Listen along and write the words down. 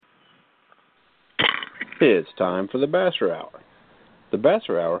It's time for the Basser Hour. The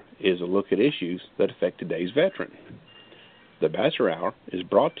Basser Hour is a look at issues that affect today's veteran. The Basser Hour is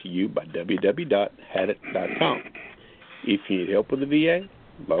brought to you by www.hadit.com. If you need help with the VA,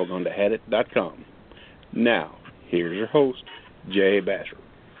 log on to hadit.com. Now, here's your host, Jay Basser.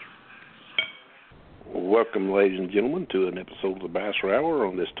 Welcome, ladies and gentlemen, to an episode of the Basser Hour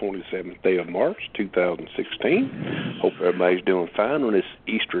on this 27th day of March, 2016. Hope everybody's doing fine on this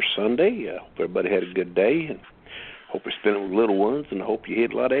Easter Sunday. Hope everybody had a good day, and hope you spent it with little ones, and hope you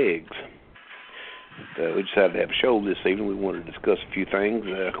hit a lot of eggs. We decided to have a show this evening. We wanted to discuss a few things.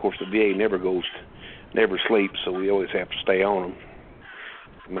 Of course, the VA never sleeps, so we always have to stay on them.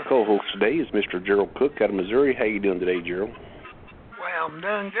 My co-host today is Mr. Gerald Cook out of Missouri. How you doing today, Gerald? Well, I'm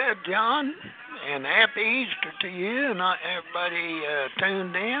doing good, John, and happy Easter to you and everybody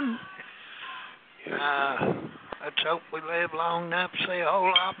tuned in. Let's hope we live long enough to see a whole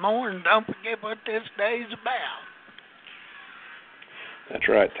lot more, and don't forget what this day's about. That's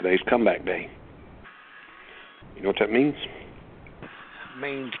right. Today's comeback day. You know what that means? It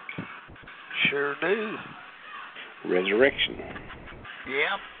means sure do. Resurrection.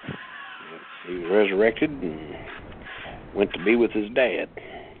 Yep. He was resurrected and went to be with his dad.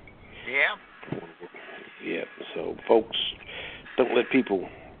 Yep. Yeah, so folks, don't let people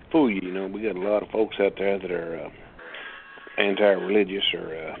fool you. You know, we got a lot of folks out there that are anti-religious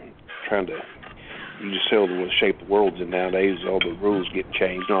or trying to, you just tell them what shape the world's in nowadays. All the rules get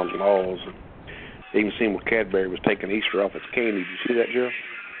changed, all the laws. And even seen where Cadbury was taking Easter off its candy. Did you see that, Joe?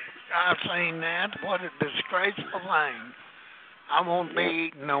 I've seen that. What a disgraceful thing. I won't be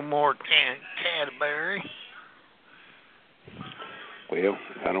eating no more Cadbury. Well,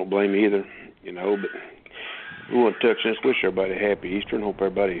 I don't blame you either, you know, but we want to touch this. Wish everybody a happy Easter and hope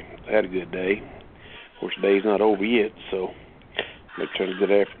everybody had a good day. Of course, the day's not over yet, so make sure it's a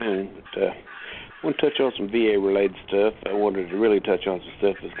good afternoon. But I want to touch on some VA-related stuff. I wanted to really touch on some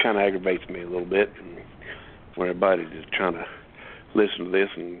stuff that kind of aggravates me a little bit, and when everybody's just trying to listen to this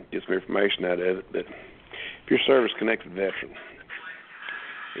and get some information out of it. But if you're a service-connected veteran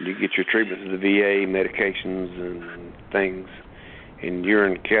and you get your treatment to the VA, medications and things, and you're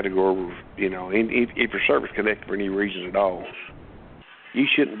in the category, you know, if you're service-connected for any reason at all, you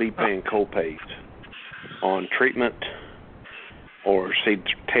shouldn't be paying co-pays on treatment or, say,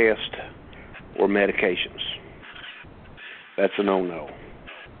 test or medications. That's a no-no.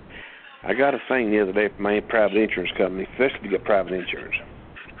 I got a thing the other day from my private insurance company, especially if you get private insurance,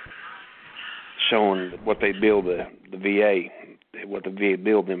 showing what they bill the VA, what the VA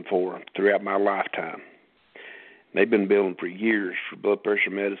billed them for throughout my lifetime. They've been billing for years for blood pressure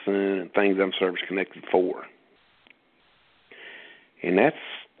medicine and things I'm service-connected for. And that's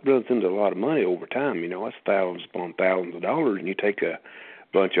runs into a lot of money over time. You know, that's thousands upon thousands of dollars, and you take a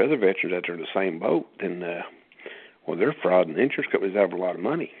bunch of other veterans out there in the same boat, then, well, they're fraud, and the insurance companies have a lot of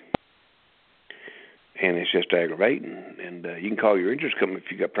money. And it's just aggravating. And you can call your insurance company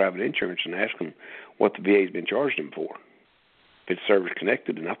if you got private insurance and ask them what the VA's been charging them for. If it's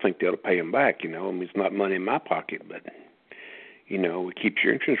service-connected, and I think they ought to pay them back, you know. I mean, it's not money in my pocket, but, you know, it keeps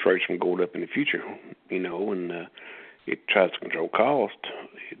your insurance rates from going up in the future, you know, and it tries to control cost.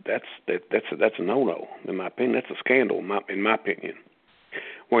 That's a no-no, in my opinion. That's a scandal, in my opinion.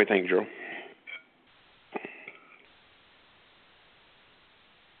 What do you think, Joe?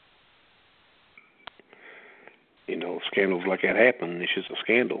 You know, scandals like that happen. It's just a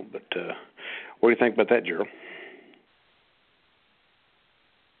scandal. But what do you think about that, Gerald?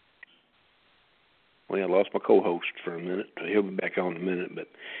 Well, I lost my co-host for a minute. He'll be back on in a minute. But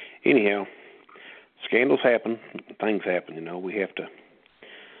anyhow, scandals happen. Things happen. You know, we have to.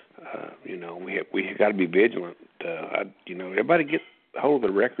 You know, we got to be vigilant. You know, everybody get hold of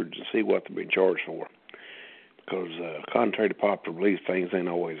the records and see what they're being charged for. Because contrary to popular belief, things ain't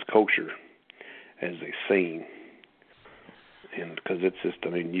always kosher as they seem. And because it's just, I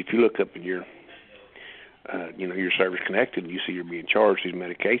mean, if you look up in your, you know, your service connected, and you see you're being charged these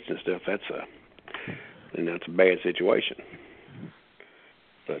medications and stuff, that's a bad situation.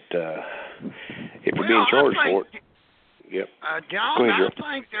 But if you're being charged for it, yep. John, go ahead,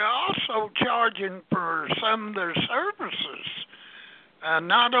 I think they're also charging for some of their services,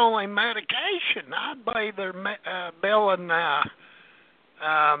 not only medication. I believe they're billing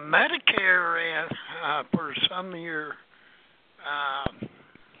Medicare for some of your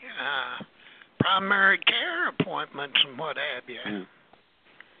primary care appointments and what have you. Mm.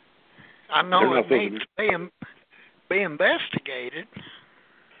 I know it needs to be investigated.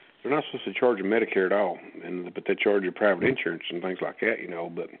 They're not supposed to charge you Medicare at all, but they charge you private insurance and things like that, you know.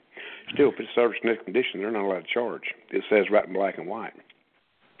 But still, if it's service-connected condition, they're not allowed to charge. It says right in black and white.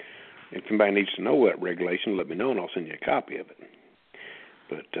 If anybody needs to know that regulation, let me know, and I'll send you a copy of it.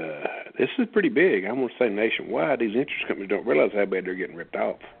 But this is pretty big. I'm going to say nationwide. These insurance companies don't realize how bad they're getting ripped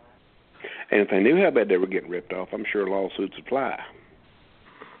off. And if they knew how bad they were getting ripped off, I'm sure lawsuits would fly.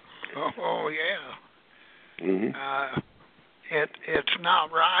 Oh yeah. Mm-hmm. It's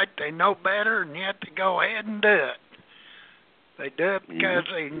not right. They know better, and yet they go ahead and do it. They do it because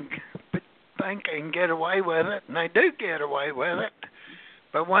they think they can get away with it, and they do get away with it.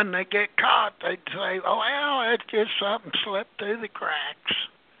 But when they get caught, they'd say, "Oh well, it's just something slipped through the cracks."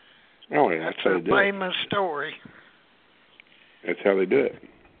 Oh yeah, that's how they do a famous story. That's how they do it.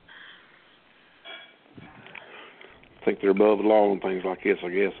 I think they're above the law and things like this, I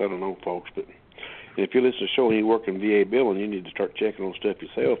guess. I don't know, folks. But if you listen to the show and you work in VA billing, you need to start checking on stuff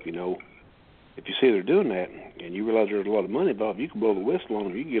yourself, you know. If you see they're doing that and you realize there's a lot of money involved, you can blow the whistle on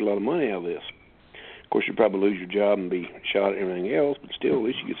them. You can get a lot of money out of this. Of course, you'll probably lose your job and be shot at everything else, but still, at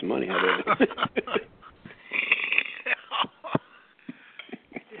least you get some money out of it.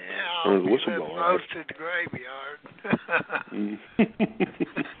 Yeah, Earn the whistleblower. Most at the graveyard.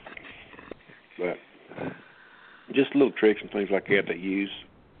 But just little tricks and things like that they use.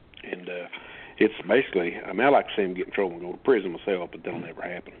 And it's basically, I mean, I like to see them get in trouble and go to prison myself, but that'll never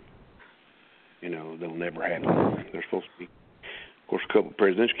happen. You know, that'll never happen. They're supposed to be, of course, a couple of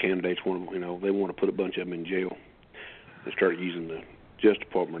presidential candidates want to, you know, they want to put a bunch of them in jail. They start using the Justice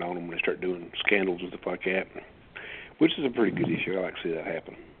Department on them when they start doing scandals and stuff like that, which is a pretty good issue. I like to see that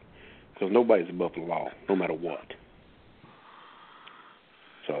happen because nobody's above the law, no matter what.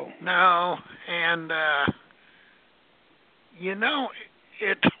 So. No, and you know,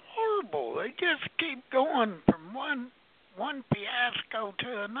 it's horrible. They just keep going from one fiasco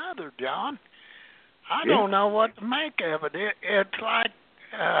to another, John. I don't know what to make of it. It's like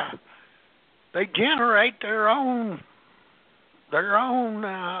they generate their own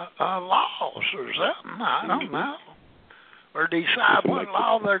laws or something. I don't know, or decide what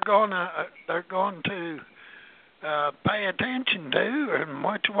law they're going to pay attention to and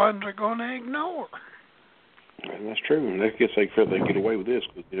which ones they're going to ignore. And that's true. And I guess they feel they can get away with this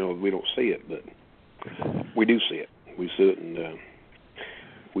because, you know, we don't see it, but we do see it. We see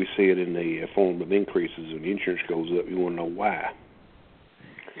it in the form of increases. When the insurance goes up, you want to know why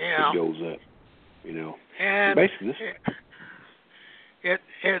it goes up, you know. And basically,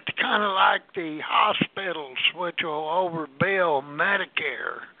 it's kind of like the hospitals, which will overbill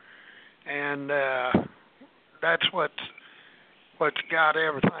Medicare, and that's what's got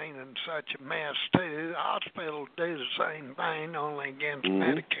everything in such a mess too. The hospitals do the same thing, only against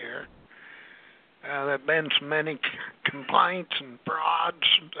Medicare. There've been so many complaints and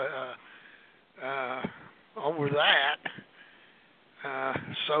frauds over that.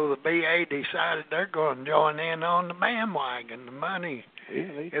 So the VA decided they're going to join in on the bandwagon. The money,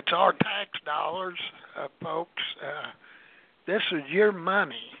 it's our tax dollars, folks. This is your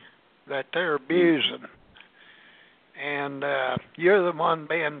money that they're abusing. And you're the one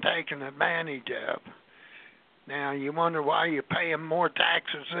being taken advantage of. Now, you wonder why you're paying more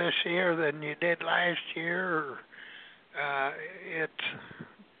taxes this year than you did last year. It's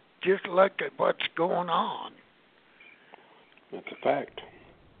just look at what's going on. That's a fact.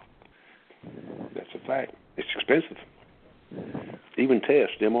 That's a fact. It's expensive. Even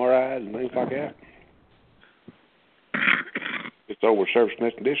tests, MRIs and things like that. It's over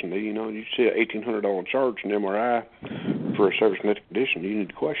service-connected condition. You know, you see an $1,800 charge in MRI for a service-connected condition. You need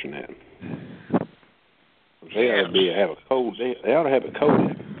to question that. They ought to have a code. They ought to have it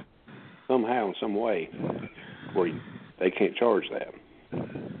coded somehow in some way where they can't charge that.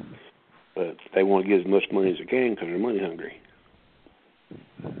 But they want to get as much money as they can because they're money hungry.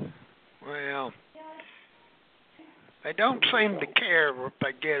 Well, they don't seem to care if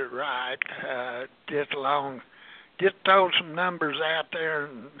they get it right. Just throw some numbers out there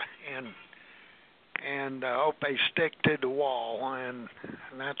and hope they stick to the wall, and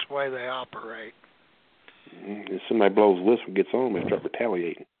that's the way they operate. If somebody blows the whistle and gets on them, they start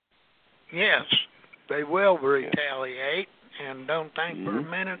retaliating. Yes, they will retaliate, and don't think for a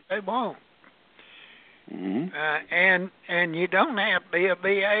minute they won't. And you don't have to be a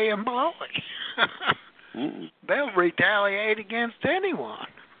VA employee. They'll retaliate against anyone.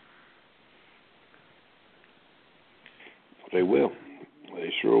 They will.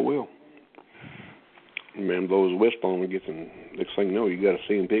 They sure will. Man blows a whistle on and gets in. Next thing you know, you got a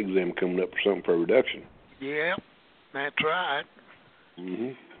CMP exam coming up for something for a reduction. Yeah, that's right.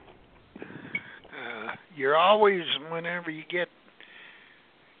 You're always, whenever you get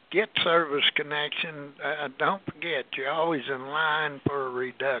service connection, don't forget, you're always in line for a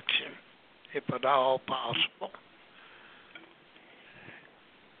reduction, if at all possible.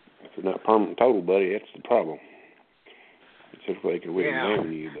 If they're not permanent total, buddy, that's the problem. It's just like a waiting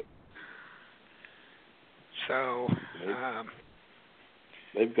avenue, but so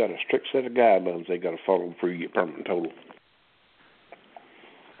they've got a strict set of guidelines they got to follow before you get permanent total,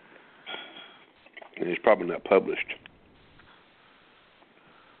 and it's probably not published.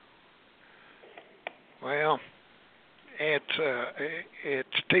 Well, it's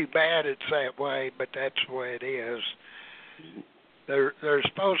too bad it's that way, but that's the way it is. They're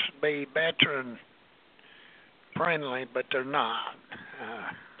supposed to be veteran friendly, but they're not.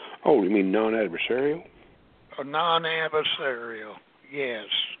 Oh, you mean non-adversarial? Or non-adversarial, yes.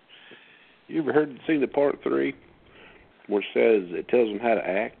 You ever seen the Part 3 where it tells them how to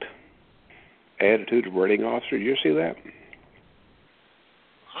act? Attitude of rating officer. Did you see that?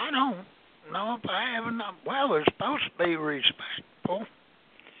 I don't know if I haven't. Well, they're supposed to be respectful.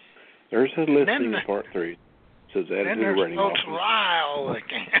 There's a listing in Part 3. It says attitude of rating officer. Then they're supposed to lie all they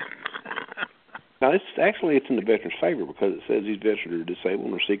can. Now, it's in the veteran's favor because it says these veterans are disabled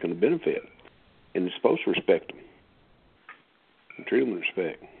and are seeking a benefit. And they're supposed to respect them and treat them with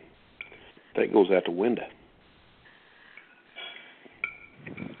respect. That goes out the window.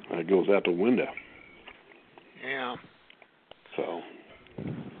 It goes out the window. Yeah. So,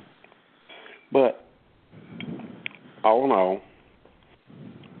 but all in all,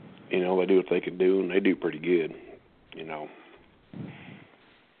 they do what they can do, and they do pretty good.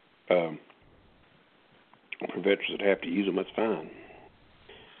 For veterans that have to use them, that's fine.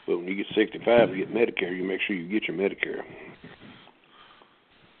 But when you get 65 and get Medicare, you make sure you get your Medicare.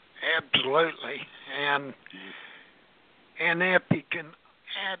 Absolutely, and if you can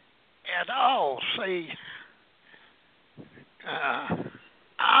at all see,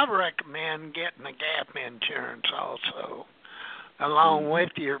 I recommend getting a gap insurance also, along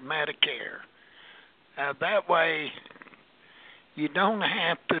with your Medicare. That way, you don't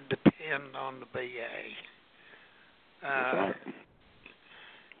have to depend on the VA.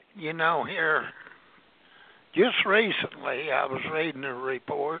 Here, just recently, I was reading a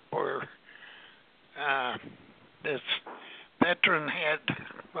report where this veteran had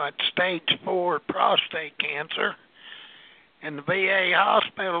stage 4 prostate cancer, and the VA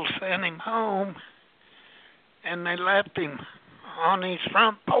hospital sent him home, and they left him on his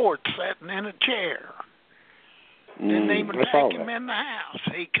front porch sitting in a chair. Didn't even take him in the house.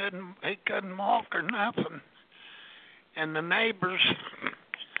 He couldn't walk or nothing. And the neighbors,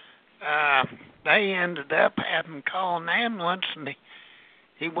 they ended up having to call an ambulance, and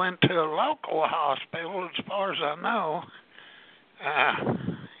he went to a local hospital. As far as I know,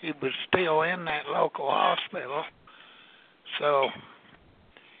 he was still in that local hospital. So,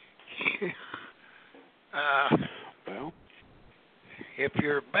 if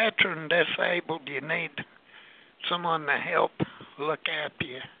you're a veteran disabled, you need someone to help look after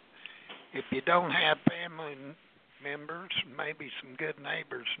you. If you don't have family members, maybe some good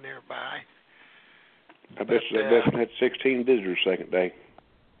neighbors nearby. I bet you that veteran had 16 visitors second day.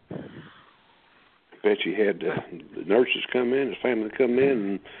 I bet you had the nurses come in, his family come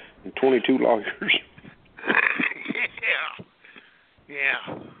in, and 22 lawyers.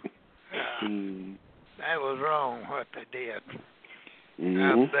 Yeah. That was wrong what they did.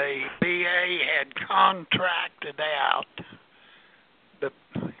 Mm-hmm. The VA had contracted out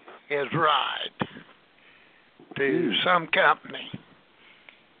his ride to some company,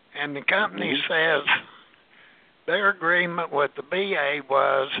 and the company says their agreement with the VA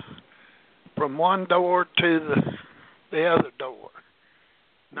was from one door to the other door,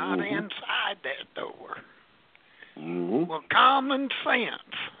 not inside that door. Mm-hmm. Well, common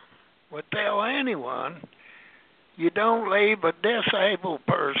sense would tell anyone you don't leave a disabled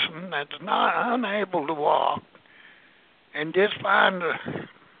person that's not unable to walk and just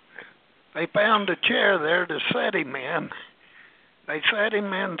they found a chair there to set him in. They set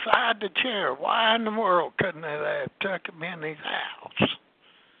him inside the chair. Why in the world couldn't they have took him in his house?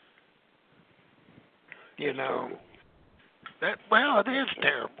 It is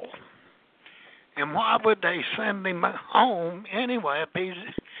terrible. And why would they send him home anyway if he's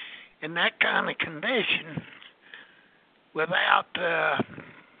in that kind of condition without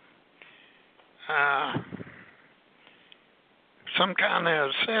some kind of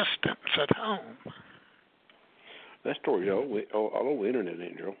assistance at home? That story's all over the internet, ain't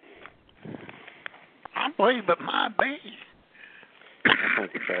it, Joe? I believe it might be. I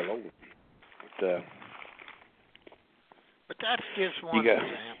think it's all over. But that's just one example.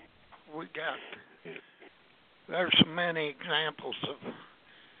 There's so many examples of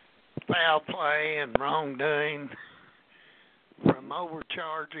foul play and wrongdoing, from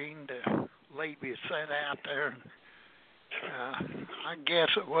overcharging to leave you set out there I guess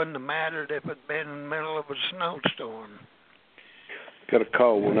it wouldn't have mattered if it'd been in the middle of a snowstorm. Got a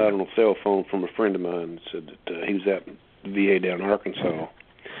call one night on a cell phone from a friend of mine that said that he was at the VA down in Arkansas,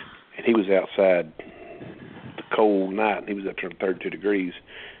 and he was outside the cold night, and he was up there 32 degrees,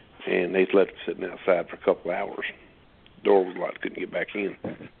 and they left him sitting outside for a couple of hours. The door was locked, couldn't get back in.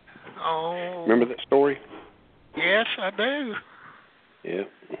 Oh. Remember that story? Yes, I do. Yeah.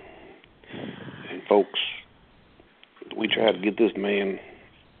 And folks, we tried to get this man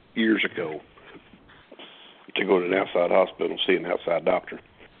years ago to go to an outside hospital and see an outside doctor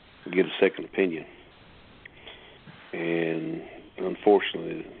and get a second opinion. And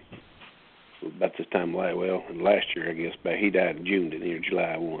unfortunately, about this time last year, I guess, but he died in June, didn't he? Or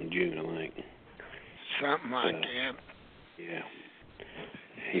July 1, June, I think. Something like that. Yeah.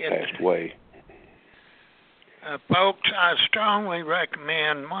 He passed away. Folks, I strongly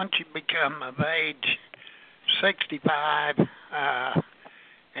recommend once you become of age 65,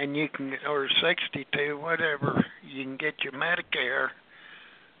 and you can, or 62, whatever, you can get your Medicare.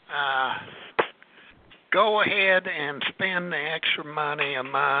 Go ahead and spend the extra money a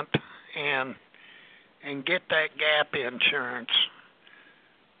month and get that gap insurance.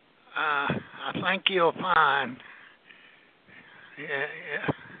 I think you'll find,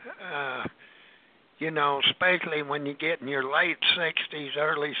 especially when you get in your late 60s,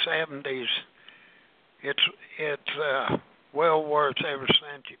 early 70s, it's well worth every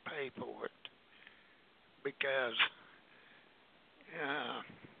cent you pay for it, because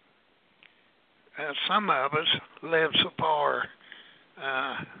some of us live so far.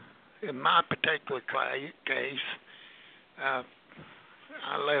 In my particular case, I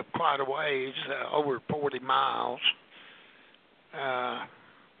live quite a ways, over 40 miles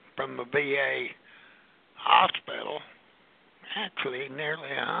from the VA hospital, actually nearly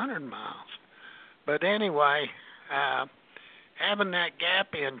 100 miles. But anyway, having that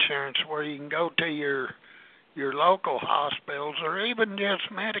gap insurance where you can go to your local hospitals or even just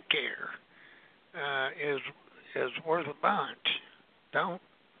Medicare is worth a bunch. Don't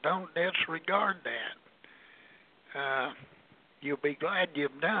disregard that. You'll be glad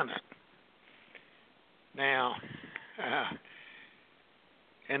you've done it. Now,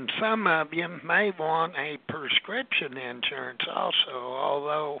 and some of you may want a prescription insurance also,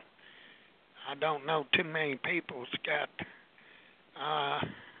 although I don't know too many people's got.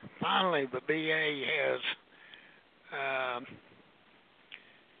 Finally, the VA has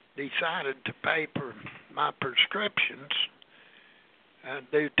decided to pay for my prescriptions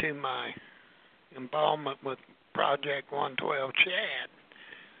due to my involvement with Project 112 Chad.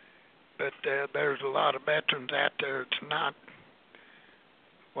 But there's a lot of veterans out there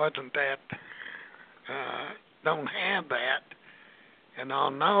don't have that. And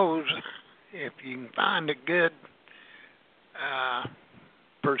on those, if you can find a good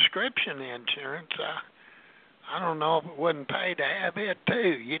prescription insurance, I don't know if it wouldn't pay to have it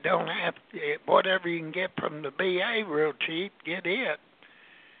too. You don't have whatever you can get from the VA real cheap, get it.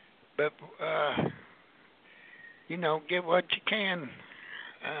 But get what you can.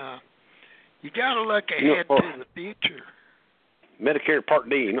 You got to look ahead to the future. Medicare Part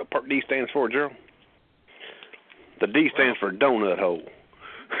D. You know what Part D stands for, Gerald? The D stands for donut hole.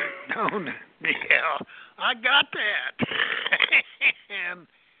 Donut. Yeah, I got that. And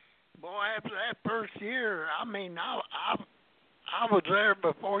boy, after that first year, I mean, I was there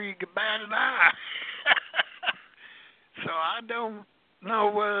before you could bat an eye. So I don't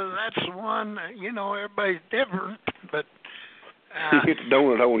know whether that's the one. Everybody's different, but you get the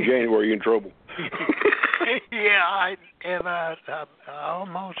donut hole in January, you're in trouble. Yeah, I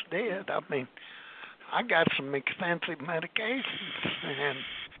almost did. I mean, I got some expensive medications,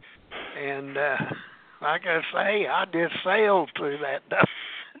 and like I say, I just sailed through that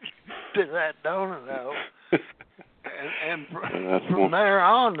donut hole, and from there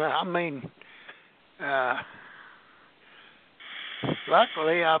on, I mean,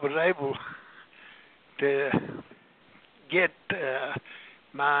 luckily I was able to get.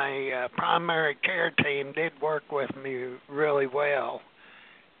 My primary care team did work with me really well,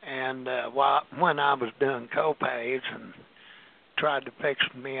 and when I was doing co-pays and tried to fix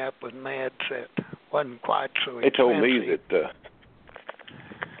me up with meds that wasn't quite so expensive.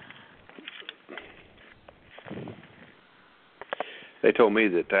 They told me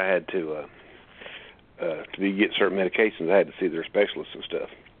that I had to get certain medications, I had to see their specialists and stuff,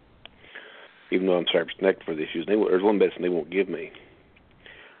 even though I'm service connected for the issues. There's one medicine they won't give me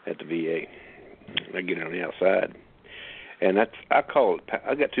at the VA. I get it on the outside. And I call it,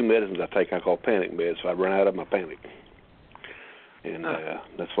 I got two medicines I take I call panic meds, so I run out of my panic. And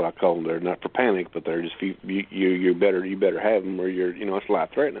that's what I call them. They're not for panic, but they're just you better have them, or it's life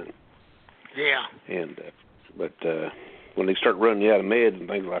threatening. Yeah. And but when they start running you out of meds and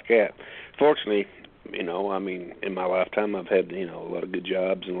things like that, fortunately, in my lifetime, I've had a lot of good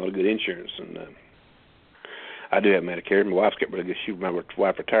jobs and a lot of good insurance, and I do have Medicare. My wife's got really good. My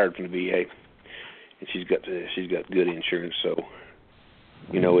wife retired from the VA, and she's got good insurance. So,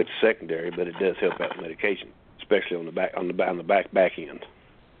 it's secondary, but it does help out with medication, especially on the back end.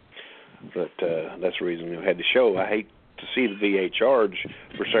 But that's the reason I had to show. I hate to see the VA charge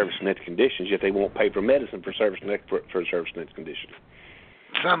for service-connected conditions, yet they won't pay for medicine for service-connected conditions.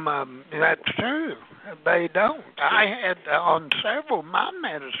 Some of them, that's true. They don't. I had on several of my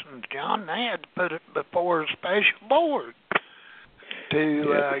medicines, John, they had to put it before a special board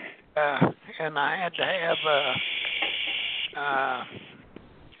and I had to have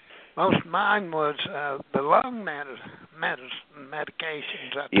most of mine was the lung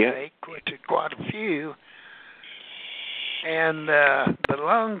medications I take, which is quite a few. And the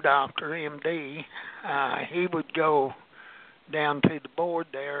lung doctor, MD, he would go down to the board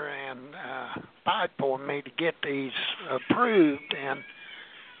there and fight for me to get these approved,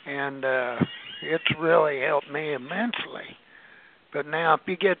 and it's really helped me immensely. But now if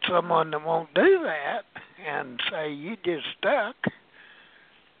you get someone that won't do that and say you just stuck,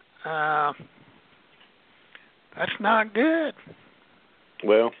 that's not good.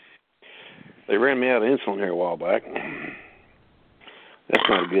 Well, they ran me out of insulin here a while back. That's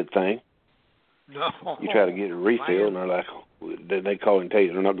not a good thing. No. You try to get a refill, and they're like, they call and tell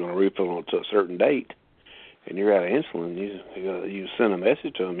you they're not going to refill until a certain date, and you're out of insulin. You send a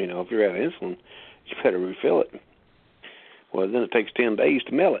message to them, if you're out of insulin, you better refill it. Well, then it takes 10 days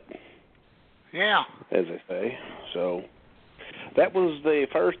to mill it. Yeah. As they say. So that was the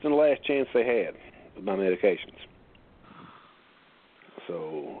first and last chance they had with my medications.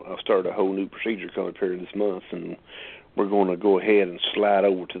 So I'll start a whole new procedure coming up here this month, and we're going to go ahead and slide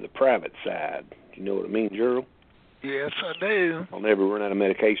over to the private side. You know what I mean, Gerald? Yes, I do. I'll never run out of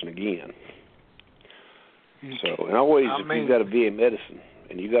medication again. So, and always, if you've got a VA medicine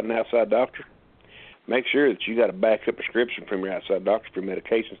and you got an outside doctor, make sure that you got a backup prescription from your outside doctor for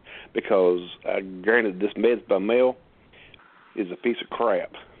medications, because granted, this meds by mail is a piece of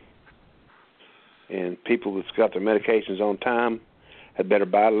crap. And people that's got their medications on time had better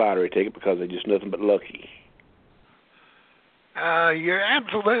buy a lottery ticket, because they're just nothing but lucky. You're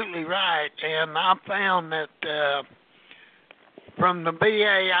absolutely right, and I found that from the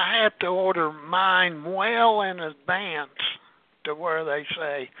VA, I have to order mine well in advance, to where they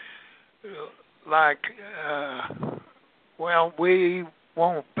say, we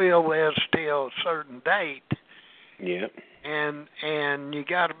won't fill this till a certain date. Yeah. And you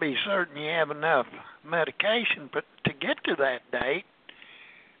got to be certain you have enough medication to get to that date,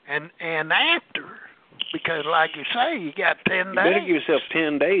 and after. Because, like you say, you got 10 days. You better give yourself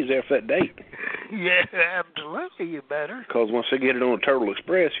 10 days after that date. Yeah, absolutely, you better. Because once they get it on a Turtle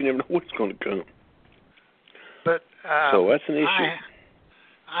Express, you never know what's going to come. But so that's an issue.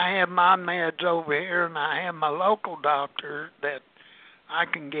 I have my meds over here, and I have my local doctor that I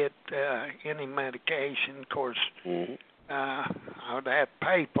can get any medication. Of course, I would have to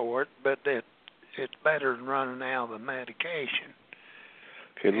pay for it, but it's better than running out of the medication.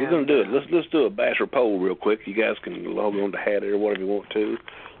 Okay, we're going to do it. Let's do a Basher poll real quick. You guys can log on to Hat or whatever you want to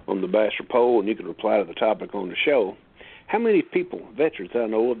on the Basher poll, and you can reply to the topic on the show. How many people, veterans I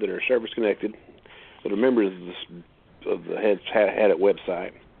know of, that are service-connected, that are members of the Had It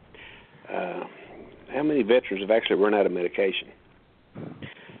website, how many veterans have actually run out of medication?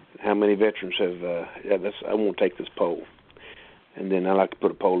 How many veterans have, I won't take this poll. And then I like to put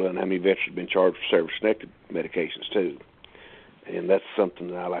a poll on how many veterans have been charged for service-connected medications, too. And that's something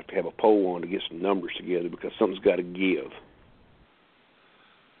that I like to have a poll on to get some numbers together, because something's got to give.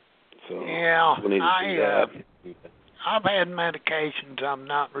 So yeah, I've had medications I've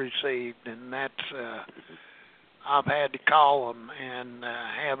not received, and that's I've had to call them and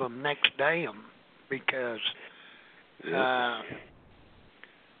have them next day because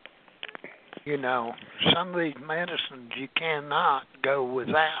some of these medicines you cannot go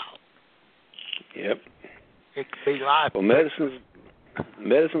without. Yep. It could be life. Well, medicines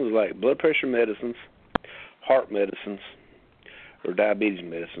like blood pressure medicines, heart medicines, or diabetes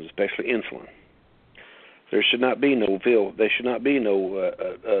medicines, especially insulin. There should not be no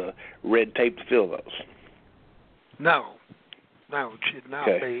red tape to fill those. No, it should not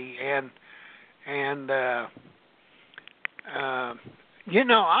be. And I've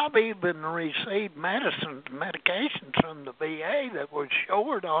even received medications from the VA that was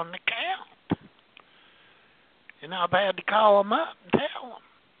short on the count. And I've had to call them up and tell them.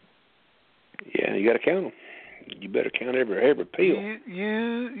 Yeah, you got to count them. You better count every pill.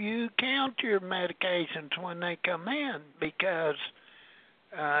 You count your medications when they come in, because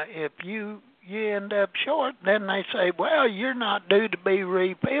if you end up short, then they say, well, you're not due to be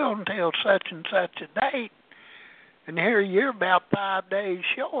refilled until such and such a date, and here you're about 5 days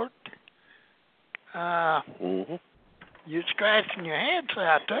short. You're scratching your head, so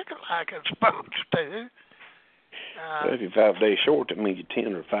I took it like I'm supposed to. Well, if you're 5 days short, that means you're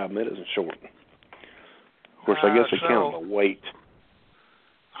 10 or 5 minutes short. Of course, I guess they count the weight.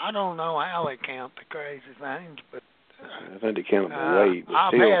 I don't know how they count the crazy things, but I think they count the weight. But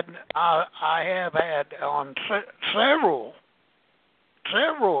I have had on several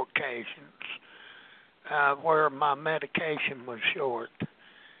occasions where my medication was short,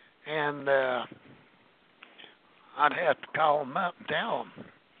 and I'd have to call them up and tell them,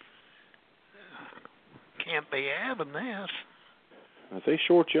 can't be having this. If they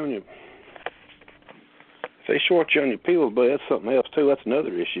short you on your pills, but that's something else too. That's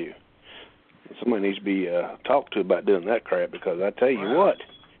another issue. Somebody needs to be talked to about doing that crap, because I tell you what,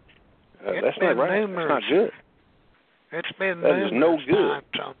 that's not right. That's not good. It's been that is no good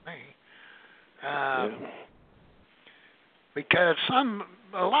on me. Because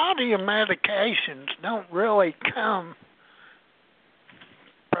a lot of your medications don't really come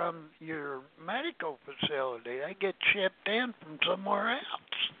from your medical facility. They get shipped in from somewhere else.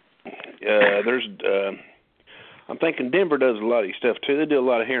 I'm thinking Denver does a lot of these stuff too. They do a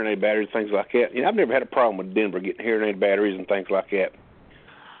lot of hearing aid batteries, things like that. I've never had a problem with Denver getting hearing aid batteries and things like that.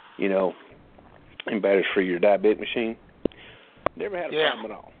 And batteries for your diabetic machine. Never had a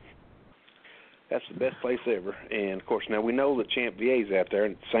problem at all. That's the best place ever. And of course, now we know the Champ VA's out there,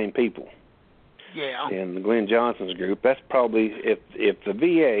 and it's the same people. Yeah. And the Glenn Johnson's group. That's probably if the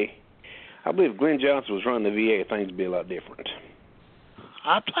VA. I believe if Glenn Johnson was running the VA, things would be a lot different.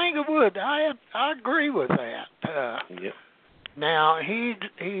 I think it would. I agree with that. Yep. Now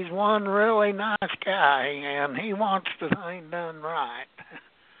he's one really nice guy, and he wants the thing done right.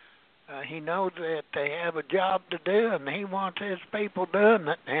 He knows that they have a job to do, and he wants his people doing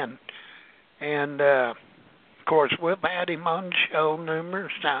it. And of course, we've had him on the show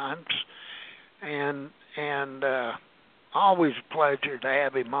numerous times, and always a pleasure to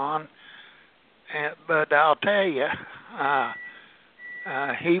have him on. But I'll tell you.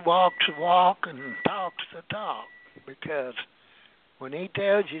 He walks the walk and talks the talk, because when he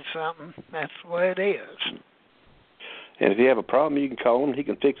tells you something, that's the way it is. And if you have a problem, you can call him. He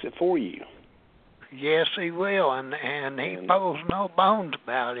can fix it for you. Yes, he will, and he pulls no bones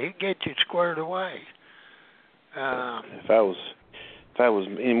about it. He'll get you squared away. If I was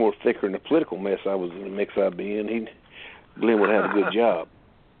any more thicker in the political mess I was in the mix I'd be in, Glenn would have a good job.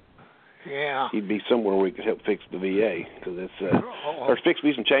 Yeah. He'd be somewhere where he could help fix the VA, because there's fixed to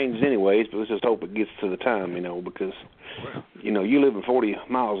be some changes anyways, but let's just hope it gets to the time, because, you live in 40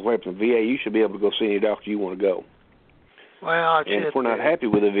 miles away from the VA, you should be able to go see any doctor you want to go. Well, and if we're not happy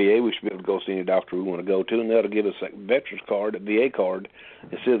with the VA, we should be able to go see any doctor we want to go to, and that'll give us a veterans card, a VA card,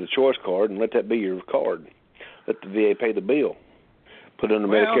 instead of the choice card, and let that be your card. Let the VA pay the bill. Put it under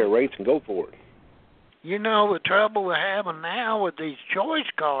Medicare rates and go for it. The trouble we're having now with these choice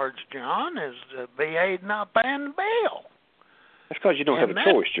cards, John, is the VA's not paying the bill. That's because you don't have a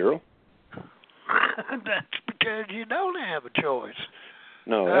choice, Gerald. That's because you don't have a choice.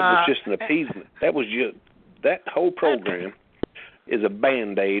 No, that was just an appeasement. That whole program is a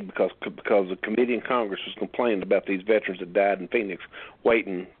Band-Aid because the committee in Congress was complaining about these veterans that died in Phoenix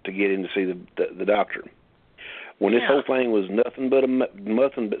waiting to get in to see the doctor. When this whole thing was nothing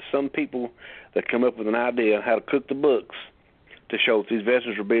but some people that come up with an idea how to cook the books to show that these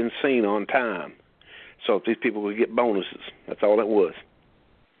veterans were being seen on time, so that these people would get bonuses. That's all it was.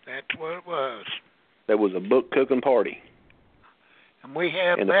 That's what it was. There was a book cooking party. And we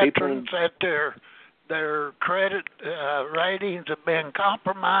have veterans that their credit ratings have been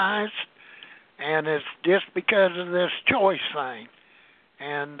compromised, and it's just because of this choice thing.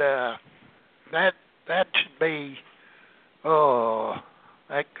 And that should be,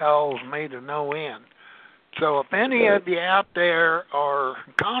 that calls me to no end. So if any of you out there are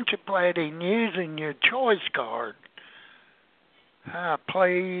contemplating using your choice card,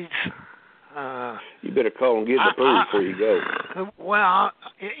 please. You better call and get it approved before you go. Well,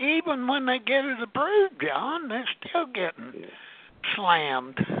 even when they get it approved, John, they're still getting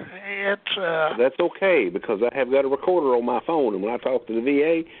slammed. It's That's okay, because I have got a recorder on my phone, and when I talk to the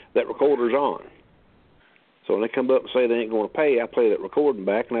VA, that recorder's on. So when they come up and say they ain't going to pay, I play that recording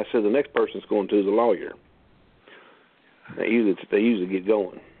back, and I say the next person's going to is a lawyer. They usually get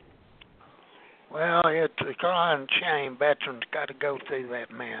going. Well, it's a crying shame veterans got to go through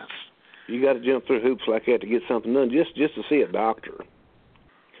that mess. You got to jump through hoops like that to get something done, just to see a doctor.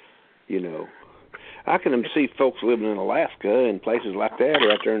 You know, I can see folks living in Alaska and places like that,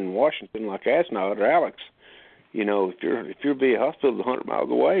 or out there in Washington, like Asnaud or Alex. You know, if your VA hospital is 100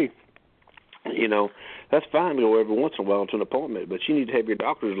 miles away, you know, that's fine to go every once in a while to an appointment, but you need to have your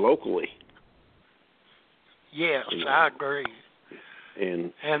doctors locally. Yes, I agree.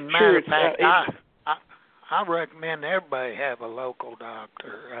 And matter of fact, I recommend everybody have a local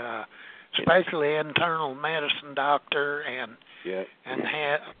doctor, especially internal medicine doctor, and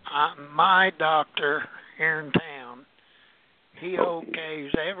my doctor here in town. He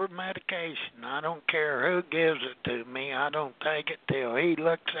okays every medication. I don't care who gives it to me. I don't take it till he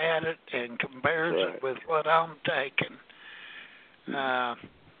looks at it and compares it with what I'm taking.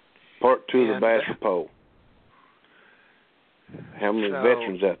 Part 2 of the Bachelor Poll. How many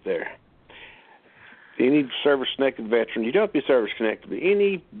veterans out there? Any service-connected veteran, you don't have to be service-connected, but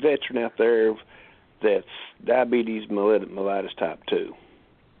any veteran out there that's diabetes mellitus type 2,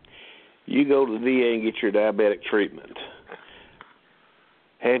 you go to the VA and get your diabetic treatment.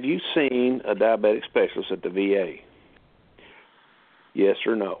 Have you seen a diabetic specialist at the VA? Yes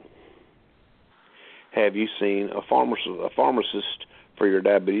or no? Have you seen a pharmacist for your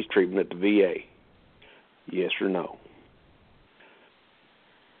diabetes treatment at the VA? Yes or no?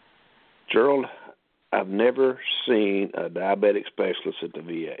 Gerald, I've never seen a diabetic specialist at the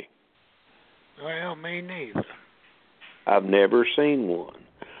VA. Well, me neither. I've never seen one.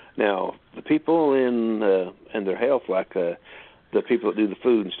 Now, the people in their health, like the people that do the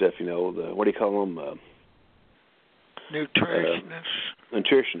food and stuff, you know, what do you call them?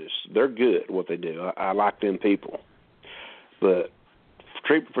 Nutritionists. They're good at what they do. I like them people. But for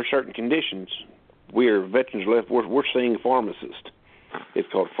treatment for certain conditions, we are veterans left. We're seeing a pharmacist. It's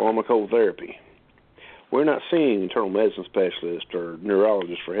called pharmacotherapy. We're not seeing internal medicine specialists or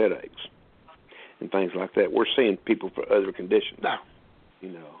neurologists for headaches and things like that. We're seeing people for other conditions. No. You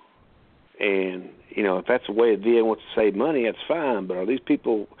know. And, you know, if that's the way the VA wants to save money, that's fine. But are these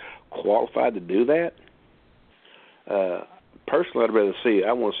people qualified to do that? Personally,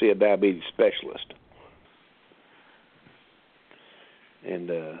 I want to see a diabetes specialist. And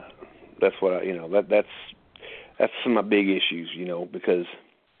that's what that's some of my big issues, you know, because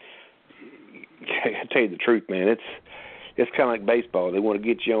I tell you the truth, man, it's kind of like baseball. They want to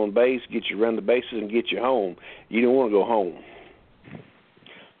get you on base, get you around the bases, and get you home. You don't want to go home.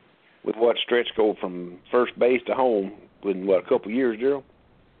 With what Stretch go from first base to home within, a couple of years, Gerald?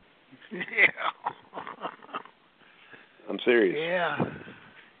 Yeah. I'm serious. Yeah.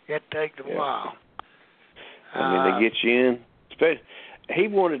 It takes a while. I mean, they get you in. He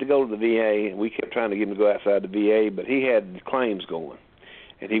wanted to go to the VA, and we kept trying to get him to go outside the VA, but he had claims going,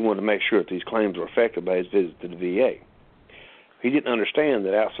 and he wanted to make sure that these claims were affected by his visit to the VA. He didn't understand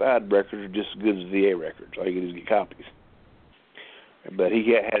that outside records are just as good as VA records. All you get is get copies. But he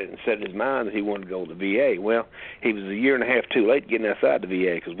had it set in his mind that he wanted to go to the VA. Well, he was a year and a half too late getting outside the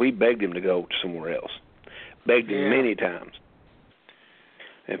VA because we begged him to go somewhere else. Begged him many times.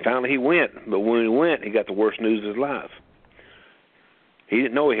 And finally he went. But when he went, he got the worst news of his life. He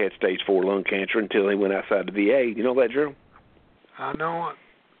didn't know he had stage 4 lung cancer until he went outside the VA. You know that, Drew? I know it.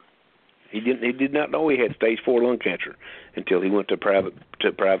 He did not know he had stage 4 lung cancer until he went to a private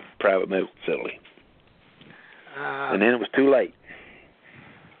medical facility. And then it was too late.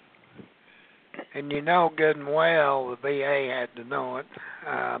 And you know good and well the VA had to know it.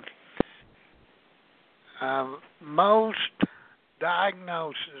 Most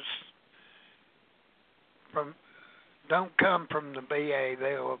diagnoses don't come from the VA.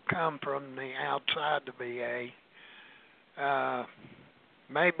 They will come from the outside the VA.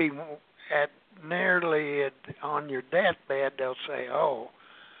 Maybe at nearly on your deathbed, they'll say, "Oh,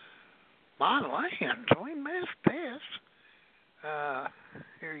 my lands, we missed this."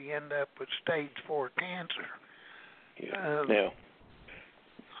 Here you end up with stage 4 cancer. Now,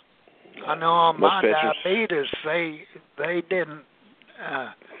 I know on my diabetes, they didn't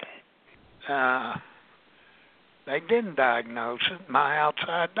diagnose it. My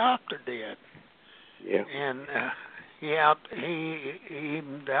outside doctor did. Yeah. And he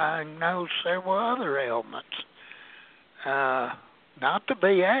diagnosed several other ailments. Not the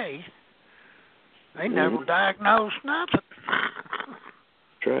VA. They never diagnosed nothing.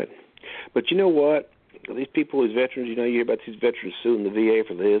 That's right. But you know what? These people, these veterans, you hear about these veterans suing the VA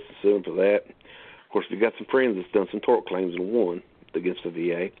for this, suing for that. Of course, we've got some friends that's done some tort claims and won against the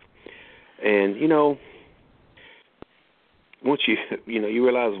VA. And, once you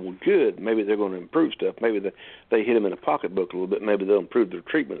realize, well, good, maybe they're going to improve stuff. Maybe they hit them in a pocketbook a little bit. Maybe they'll improve their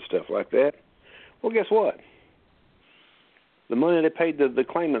treatment and stuff like that. Well, guess what? The money they paid the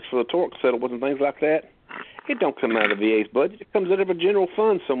claimants for the tort settlements and things like that, it don't come out of the VA's budget. It comes out of a general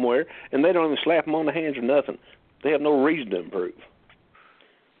fund somewhere, and they don't even slap them on the hands or nothing. They have no reason to improve.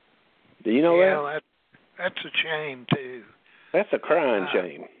 Do you know that? Yeah, that's a shame, too. That's a crying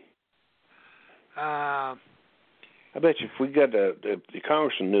shame. I bet you if we got the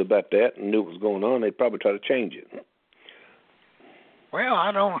congressman knew about that and knew what was going on, they'd probably try to change it. Well,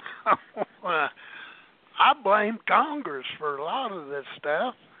 I don't. I blame Congress for a lot of this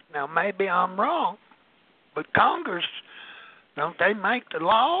stuff. Now, maybe I'm wrong, but Congress, don't they make the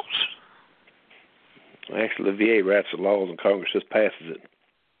laws? Actually, the VA writes the laws and Congress just passes it.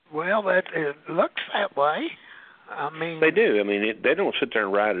 Well, it looks that way. I mean, they do. I mean, they don't sit there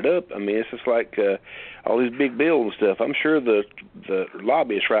and write it up. I mean, it's just like all these big bills and stuff. I'm sure the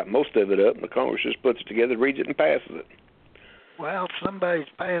lobbyists write most of it up, and the Congress just puts it together, reads it, and passes it. Well, somebody's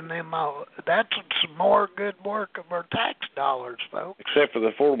paying them all. That's some more good work of our tax dollars, folks. Except for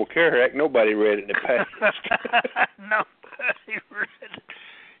the Affordable Care Act, nobody read it and it passed. Nobody read it.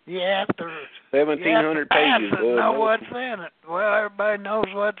 You have to 1,700 pages. And know what's in it. Well, everybody knows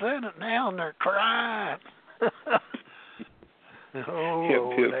what's in it now, and they're crying. Tell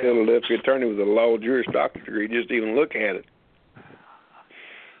the lefty attorney with a law juris doctorate degree just to even look at it.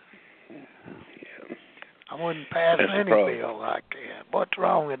 Yeah. I wouldn't pass any bill like that. What's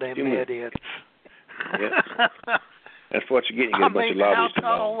wrong with them idiots? Yeah. That's what you get. You get a bunch of lobbyists. How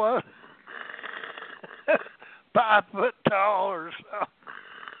tall was 5 foot tall or something?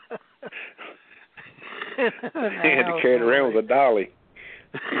 He had to carry it around with a dolly.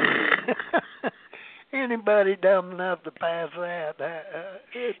 Anybody dumb enough to pass that,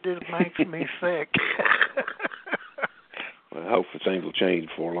 it just makes me sick. Well, hopefully things will change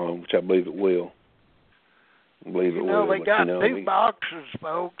before long, which I believe it will. They got two boxes,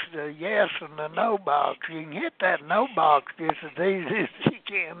 folks, the yes and the no box. You can hit that no box just as easy as you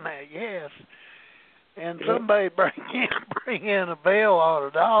can that yes. And somebody bring in a bill on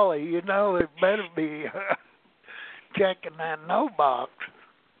a dolly, you know, it better be checking that no box.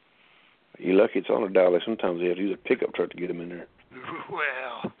 You're lucky it's on a dolly. Sometimes they have to use a pickup truck to get them in there.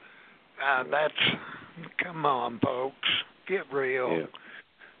 Well, come on, folks, get real.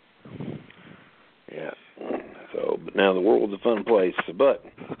 Yeah. So, but now the world's a fun place. But,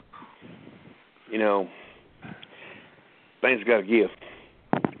 you know, things got to give.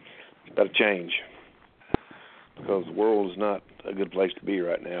 It's got to change. Because the world is not a good place to be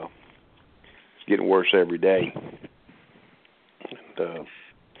right now. It's getting worse every day. And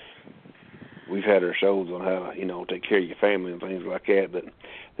we've had our shows on how, take care of your family and things like that. But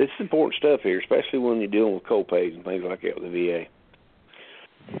this is important stuff here, especially when you're dealing with co-pays and things like that with the VA.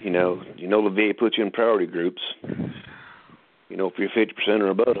 The VA puts you in priority groups. If you're 50% or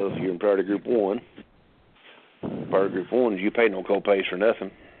above, you're in priority group 1. Priority group 1 is you pay no co-pays for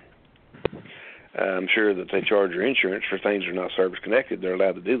nothing. I'm sure that they charge your insurance for things that are not service-connected. They're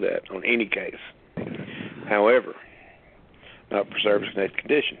allowed to do that on any case. However, not for service-connected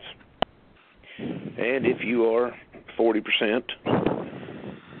conditions. And if you are 40%,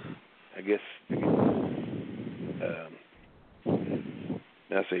 I guess,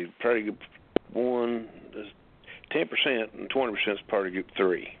 now see, priority group 1 is 10% and 20% is priority group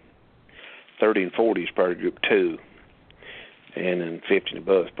 3. 30 and 40 is priority group 2. And then 50 and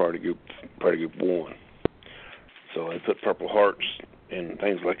above is priority group 1. So they put Purple Hearts and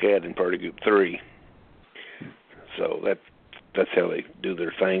things like that in priority group 3. So that's how they do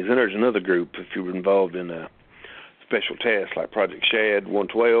their things. And there's another group, if you were involved in a special task like Project Shad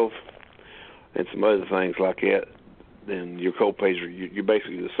 112 and some other things like that, then your co-pays you're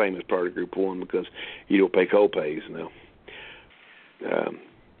basically the same as priority group 1 because you don't pay co-pays now.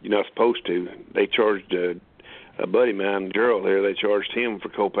 You're not supposed to. They charged a buddy of mine, Gerald here, they charged him for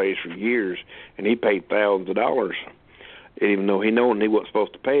co-pays for years, and he paid thousands of dollars, even though he wasn't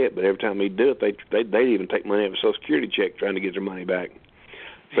supposed to pay it. But every time he'd do it, they'd even take money out of a Social Security check trying to get their money back.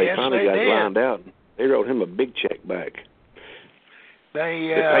 So yes, they finally got lined out. They wrote him a big check back.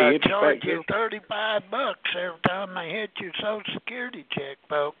 They charge you $35 every time they hit your Social Security check,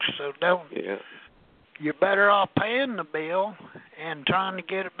 folks. So don't. Yeah. You're better off paying the bill and trying to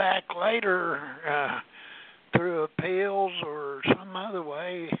get it back later. Through appeals or some other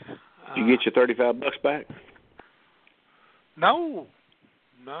way. You get your $35 back? No,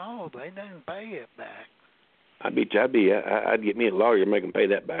 they didn't pay it back. I'd get me a lawyer and make them pay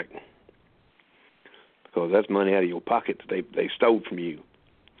that back because that's money out of your pocket that they stole from you.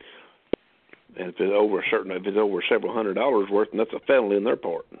 And if it's over several $100s worth, then that's a felony in their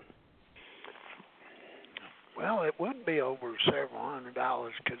part. Well, it would be over several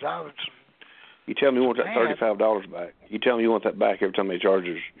 $100s because I was You tell me you want that $35 back. You tell me you want that back every time they charge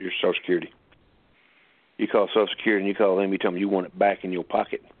your Social Security. You call Social Security and you call them. You tell them you want it back in your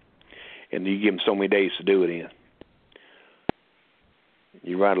pocket, and you give them so many days to do it in.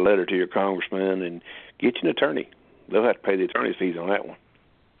 You write a letter to your congressman and get you an attorney. They'll have to pay the attorney's fees on that one,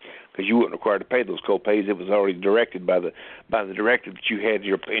 because you weren't required to pay those co-pays. It was already directed by the directive that you had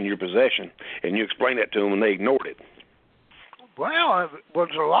in your possession, and you explained that to them, and they ignored it. Well, it was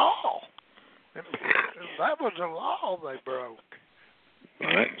a law. That was a law they broke. All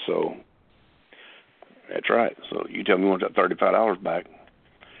right, so that's right. So you tell me you want that $35 back.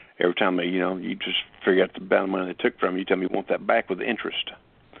 Every time you just figure out the amount of money they took from you, tell me you want that back with interest.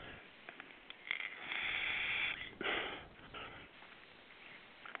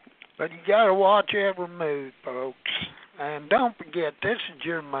 But you got to watch every move, folks. And don't forget, this is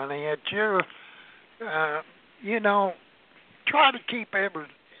your money. It's your, try to keep every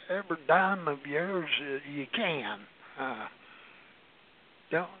dime of yours you can.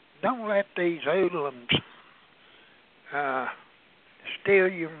 Don't let these hoodlums steal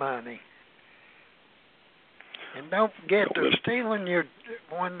your money. And don't forget, they're stealing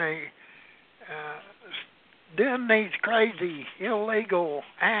when they doing these crazy illegal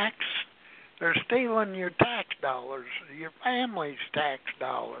acts, they're stealing your tax dollars, your family's tax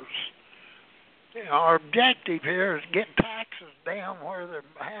dollars. Our objective here is get taxes down where they're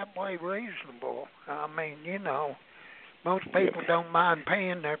halfway reasonable. I mean, most people don't mind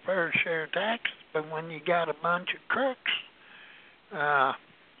paying their fair share of taxes, but when you got a bunch of crooks,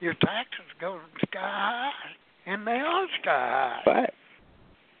 your taxes go sky high, and they are sky high. Right.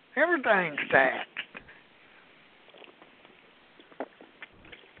 Everything's taxed.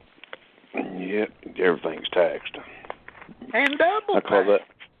 Yep, everything's taxed. And double I call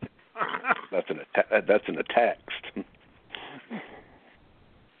taxed. That's an taxed.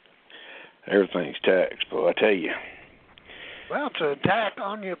 Everything's taxed, boy, I tell you. Well, it's an attack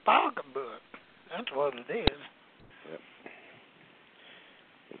on your pocketbook. That's what it is. Yep.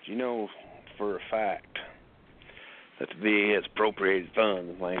 But for a fact that the VA has appropriated funds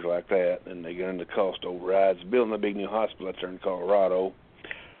and things like that, and they're going to cost overrides. Building a big new hospital out there in Colorado,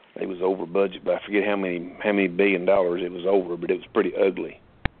 they was over budget, but I forget how many $1 billion it was over, but it was pretty ugly.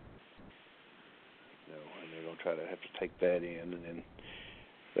 And they're going to try to have to take that in, and then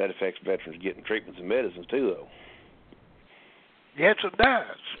that affects veterans getting treatments and medicines too, though. Yes, it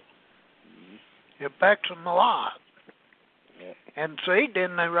does. It affects them a lot. Yep. And see,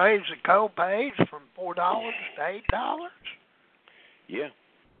 didn't they raise the co-pays from $4 to $8? Yeah.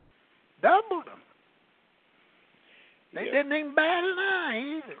 Doubled them. They Yep. didn't even bat an eye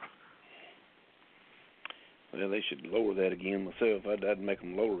either. Well, they should lower that again myself. I'd make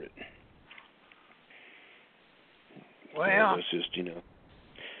them lower it. Well, that's just, maybe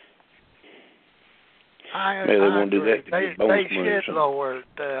they want to do that to get bonus they money or should something. lower it.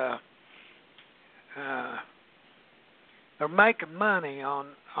 They're making money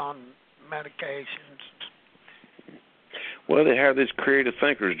on medications. Well, they have these creative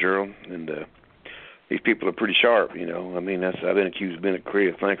thinkers, Gerald, and these people are pretty sharp, I mean, I've been accused of being a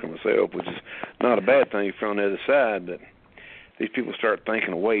creative thinker myself, which is not a bad thing if you're on the other side, but these people start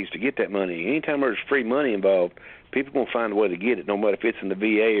thinking of ways to get that money. Anytime there's free money involved, people are going to find a way to get it, no matter if it's in the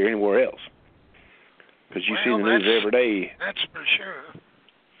VA or anywhere else. Because you see in the news every day. That's for sure.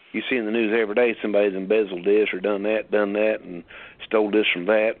 You see in the news every day somebody's embezzled this or done that, and stole this from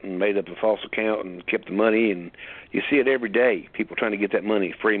that, and made up a false account and kept the money, and you see it every day, people trying to get that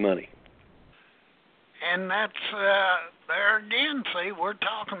money, free money. And that's, there again, see, we're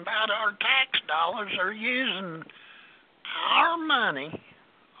talking about our tax dollars are using our money,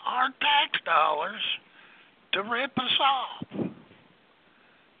 our tax dollars, to rip us off,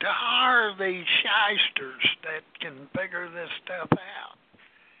 to hire these shysters that can figure this stuff out,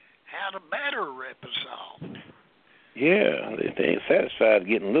 how to better rip us off. Yeah, they ain't satisfied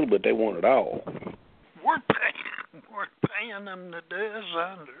getting a little bit, they want it all. We're paying them to do us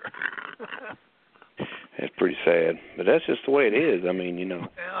under. That's pretty sad, but that's just the way it is. I mean, Yeah.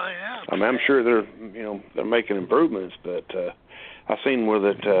 I mean, I'm sure they're making improvements, but I seen where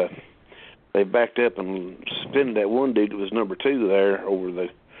that they backed up and suspended that one dude that was number 2 there over the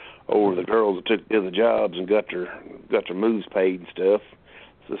girls that took the other jobs and got their moves paid and stuff.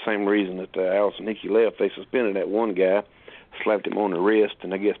 It's the same reason that Alice and Nikki left. They suspended that one guy, slapped him on the wrist,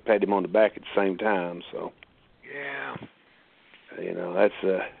 and I guess patted him on the back at the same time. So, yeah, that's.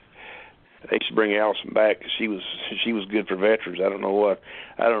 They should bring Allison back. She was good for veterans. I don't know what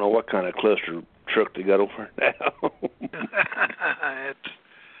kind of cluster truck they got over now.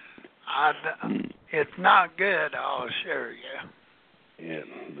 It's not good, I'll assure you. Yeah,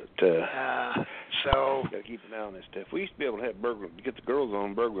 but so got to keep an eye on this stuff. We used to be able to have get the girls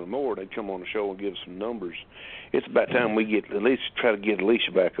on Burglar and More. They'd come on the show and give us some numbers. It's about time we try to get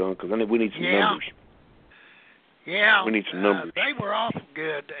Alicia back on, because I think we need some numbers. Yeah, we need some numbers. They were awful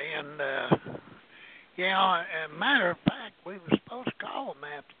good, and as a matter of fact, we were supposed to call them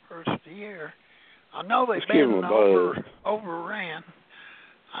after the first of the year. I know they've been overran.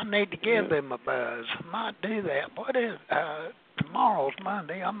 I need to give them a buzz. I might do that. What is tomorrow's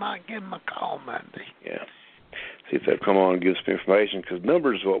Monday? I might give them a call Monday. Yeah. See if they'll come on and give us some information, because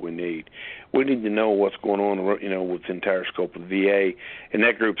numbers is what we need. We need to know what's going on, with the entire scope of the VA. And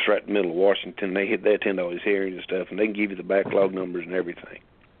that group's right in the middle of Washington. They attend all these hearings and stuff, and they can give you the backlog numbers and everything.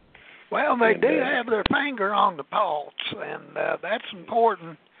 Well, they do have their finger on the pulse, and that's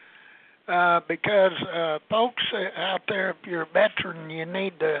important. Because folks out there, if you're a veteran, you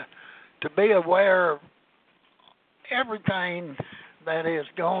need to be aware of everything that is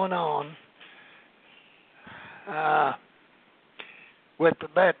going on with the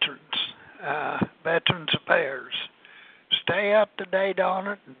Veterans Affairs. Stay up to date on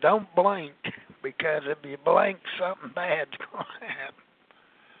it, and don't blink, because if you blink, something bad's going to happen.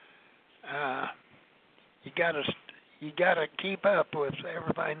 You gotta keep up with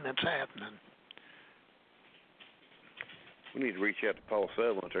everything that's happening. We need to reach out to Paul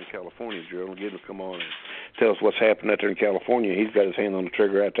Sutherland out there in California, Gerald, and get him to come on and tell us what's happening out there in California. He's got his hand on the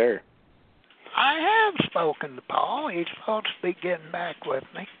trigger out there. I have spoken to Paul. He's supposed to be getting back with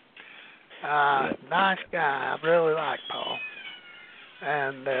me. Nice guy. I really like Paul.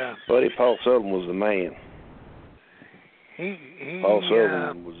 And buddy, Paul Sutherland was the man. Paul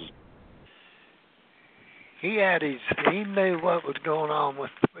Sutherland was. He knew what was going on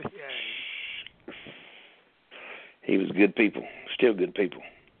with the VA. He was good people, still good people.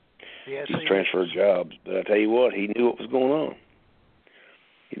 Yes, he transferred jobs, but I tell you what, he knew what was going on.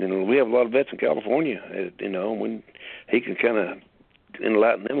 We have a lot of vets in California, when he can kind of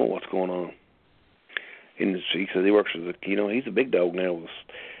enlighten them on what's going on. And he says he works with he's a big dog now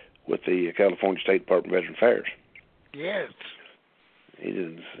with the California State Department of Veteran Affairs. Yes.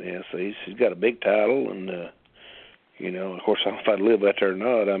 So he's got a big title, and of course, I don't know if I'd live out there or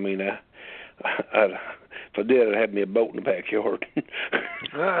not. I mean, if I did, I'd have me a boat in the backyard.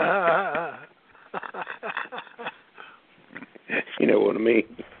 You know what I mean?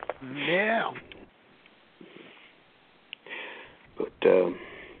 Yeah. But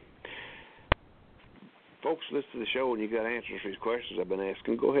folks, listen to the show, and you got answers to these questions I've been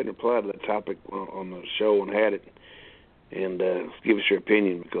asking. Go ahead and reply to that topic on the show and had it. And give us your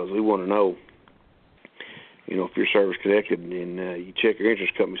opinion, because we want to know, if you're service connected, and you check your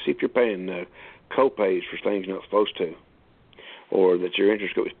insurance company, see if you're paying co-pays for things you're not supposed to, or that your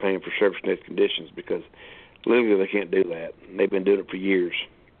insurance company is paying for service connected conditions, because legally they can't do that. And they've been doing it for years.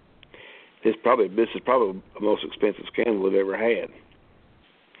 This is probably the most expensive scandal we've ever had,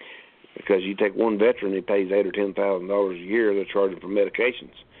 because you take one veteran, he pays $8,000 or $10,000 a year. They're charging for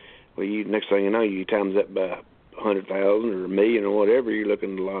medications. Well, next thing you know, you times that by 100,000 or $1 million or whatever. You're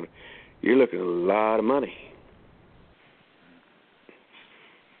looking at a lot of money.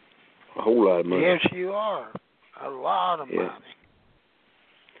 A whole lot of money. Yes, you are. A lot of money.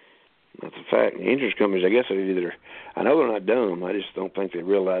 That's a fact. The insurance companies, I guess, I know they're not dumb. I just don't think they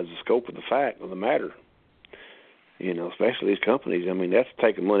realize the scope of the fact of the matter. Especially these companies. I mean, that's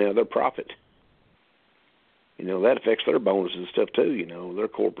taking money out of their profit. That affects their bonuses and stuff too, their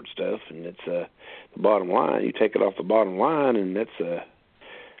corporate stuff, and it's the bottom line. You take it off the bottom line, and that's a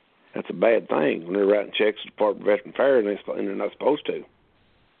bad thing when they're writing checks to the Department of Veteran Affairs and they're not supposed to.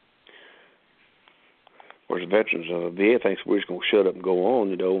 Whereas the veterans of the VA thinks we're just going to shut up and go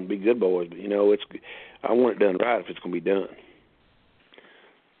on, and be good boys. But, I want it done right if it's going to be done.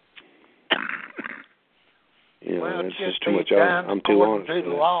 It's just too much. I'm too honest. To the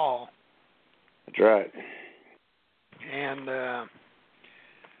law. That's right. And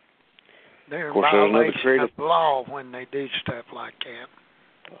they're in violation of the law when they do stuff like that.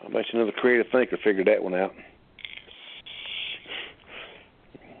 I bet you another creative thinker figured that one out.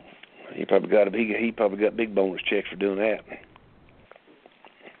 He probably got big bonus checks for doing that,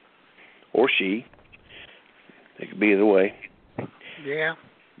 or she. It could be either way. Yeah.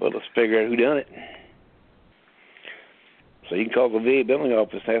 But let's figure out who done it. So you can call the VA billing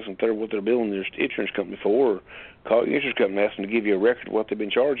office and ask them what they're billing their insurance company for, or call your insurance company and ask them to give you a record of what they've been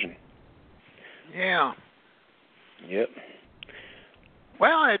charging. Yeah. Yep.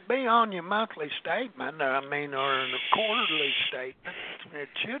 Well, it'd be on your monthly statement, or in a quarterly statement. It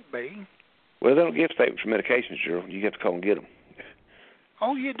should be. Well, they don't give statements for medications, Gerald. You have to call and get them.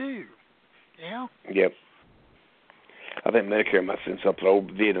 Oh, you do? Yeah? Yep. I think Medicare might send something over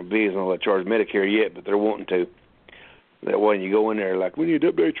the DMV is not let charge Medicare yet, but they're wanting to. That way, when you go in there, like, we need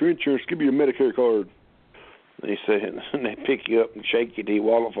to update your insurance, give me your Medicare card. And they say, and they pick you up and shake you till your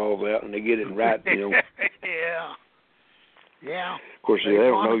wallet falls out, and they get it right, you know. Yeah. Yeah. Of course, they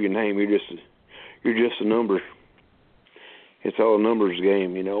don't know your name. You're just a number. It's all a numbers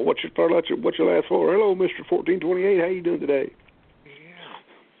game, you know. What's your last four? Hello, Mr. 1428. How you doing today?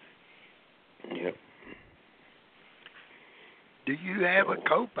 Yeah. Yep. Do you have a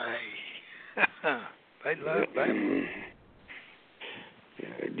copay? They love that.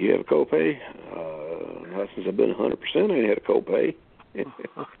 Yeah. Do you have a copay? Not since I've been 100%, I ain't had a copay.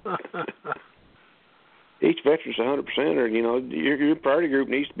 Each veteran's 100%, or, you know, your priority group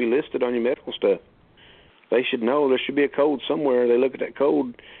needs to be listed on your medical stuff. They should know there should be a code somewhere. They look at that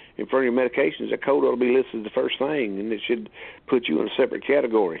code in front of your medications. That code ought to be listed as the first thing, and it should put you in a separate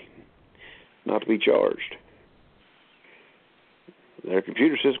category, not to be charged. Their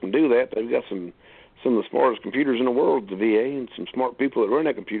computer system can do that. They've got some of the smartest computers in the world at the VA and some smart people that run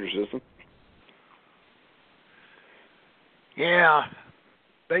that computer system. Yeah,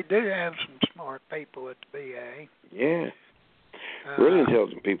 they do have some smart people at the VA. Yeah, really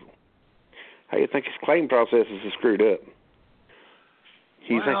intelligent people. How do you think his claim processes are screwed up?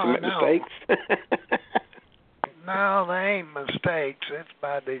 Do you think they make mistakes? No, they ain't mistakes. It's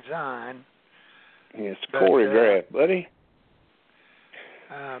by design. Yeah, it's choreographed, buddy.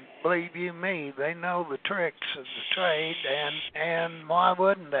 Believe you me, they know the tricks of the trade, and why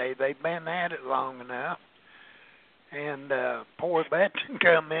wouldn't they? They've been at it long enough. And poor veteran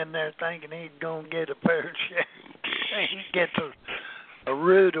come in there thinking he's going to get a fair shake. He gets a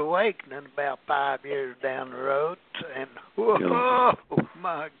rude awakening about 5 years down the road, and whoa,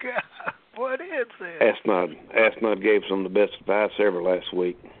 my God, what is this? Asnod gave some of the best advice ever last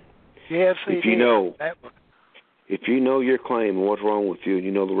week. Yes, if you know your claim and what's wrong with you, and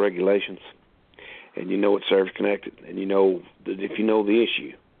you know the regulations, and you know it's service connected, and you know that if you know the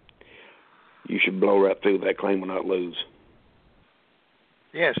issue, you should blow right through that claim and not lose.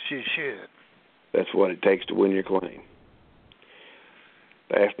 Yes, you should. That's what it takes to win your claim.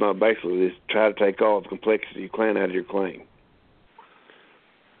 That's not basically is try to take all the complexity you can out of your claim.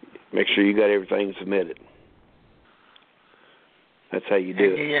 Make sure you got everything submitted. That's how you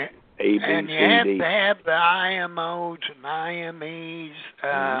do it. A, B, and C, you have D. to have the IMOs and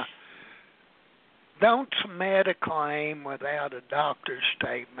IMEs. Don't submit a claim without a doctor's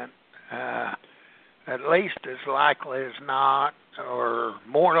statement. At least as likely as not, or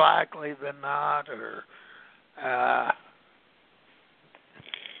more likely than not, or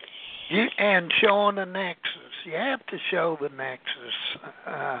and showing the nexus. You have to show the nexus.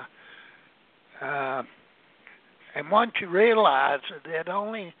 And once you realize that it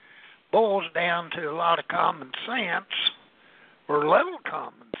only boils down to a lot of common sense, or little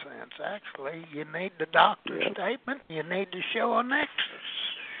common sense, actually, you need the doctor's statement. You need to show a nexus.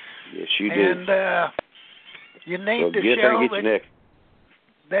 Yes, you do. And you need to show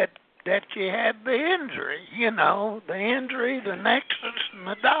that you have the injury, the injury, the nexus, and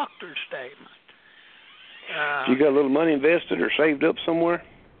the doctor's statement. If you got a little money invested or saved up somewhere,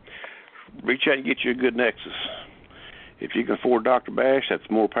 reach out and get you a good nexus. If you can afford Dr. Bash, that's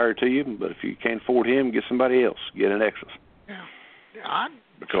more power to you. But if you can't afford him, get somebody else. Get a nexus. Yeah,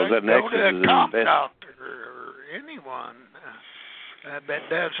 because that nexus is an investment. Doctor or anyone that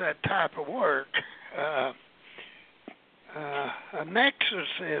does that type of work. A nexus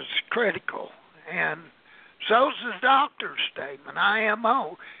is critical, and so's the doctor's statement,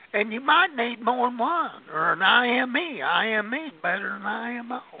 IMO. And you might need more than one, or an IME. IME better than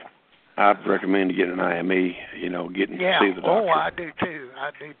IMO. I'd recommend getting an IME, getting to see the doctor. Oh, I do too.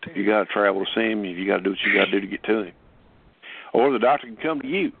 You got to travel to see him. You got to do what you got to do to get to him. Or the doctor can come to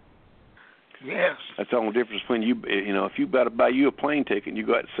you. Yes. That's the only difference between you. If you got to buy you a plane ticket and you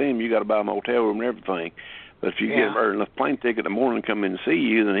got to see him, you got to buy him a hotel room and everything. But if you get him early enough plane ticket in the morning and come in and see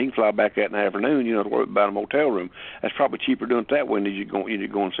you, then he can fly back out in the afternoon. You don't have to worry about a motel room. That's probably cheaper doing it that way than you go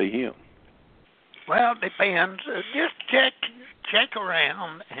and see him. Well, it depends. Just check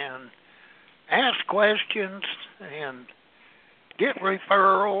around and ask questions and get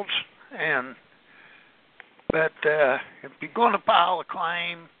referrals. But if you're going to file a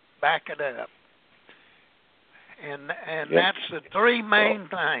claim, back it up. And that's the three main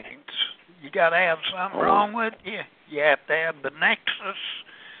things. You got to have something wrong with you. You have to have the nexus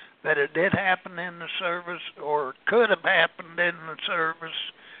that it did happen in the service, or could have happened in the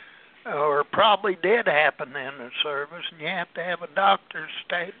service, or probably did happen in the service. And you have to have a doctor's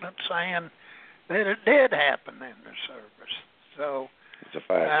statement saying that it did happen in the service. So it's a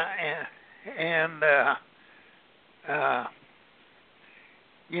fact.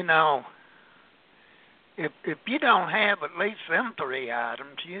 you know, if you don't have at least them three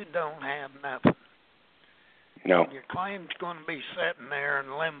items, you don't have nothing. No. Your claim's going to be sitting there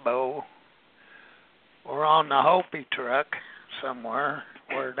in limbo or on the Hopi truck somewhere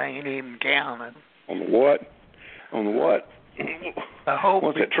where they ain't even counted. On the what? On the what? The Hopi,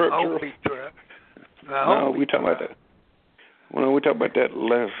 what's that truck? Hopi truck. No, we talking about that. Well, we talked about that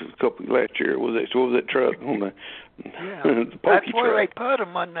last year. What was that truck on the? Yeah, the that's where truck. they put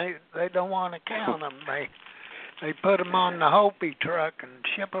them when they don't want to count them. They put them on the Hopi truck and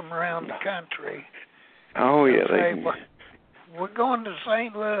ship them around the country. Oh yeah, we're going to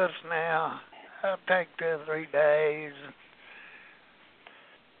St. Louis now. I'll take 2 or 3 days,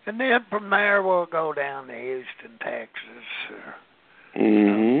 and then from there we'll go down to Houston, Texas,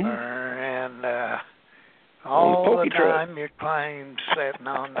 and all the time truck. Your claim's sitting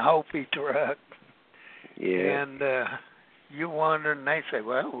on the Hopi truck. Yeah. And you wonder, and they say,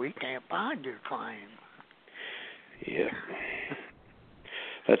 "Well, we can't find your claim." Yeah.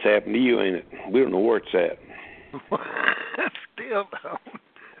 That's happened to you, ain't it? We don't know where it's at. Still don't.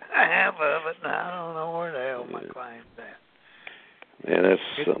 I have of it, and I don't know where the hell my claim's at. Yeah, that's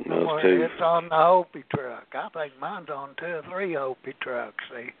something else, too. It's on the Hopi truck. I think mine's on 2 or 3 Hopi trucks.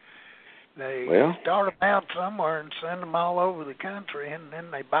 They start them out somewhere and send them all over the country, and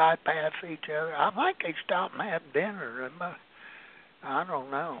then they bypass each other. I think they stop and have dinner. I don't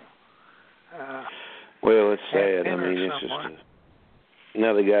know. Well, it's sad. I mean, it's just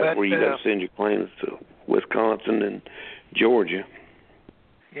now they got where you got to send your claims to Wisconsin and Georgia.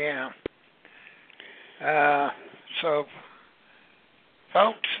 Yeah. So,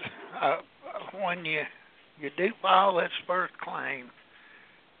 folks, when you do file this first claim,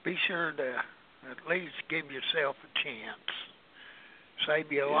 be sure to at least give yourself a chance. Save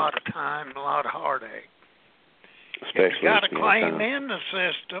you a lot of time and a lot of heartache. Especially if you got a claim in the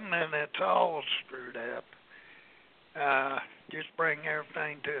system and it's all screwed up, just bring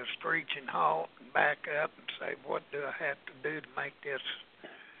everything to a screeching halt and back up and say, what do I have to do to make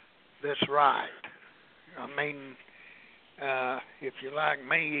this right? I mean, if you're like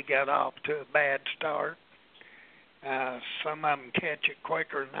me, you got off to a bad start. Some of them catch it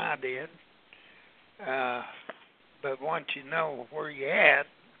quicker than I did. But once you know where you're at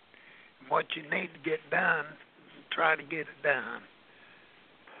and what you need to get done, try to get it done.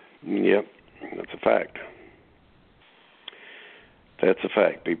 Yep, that's a fact. That's a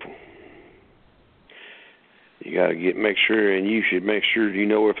fact, people. You got to make sure, and you should make sure you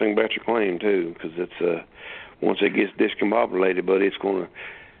know everything about your claim too, because it's once it gets discombobulated, but it's going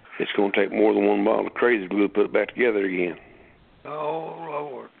to take more than one bottle of crazy glue to put it back together again. Oh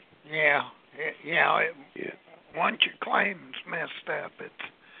Lord, yeah. Once your claim's messed up,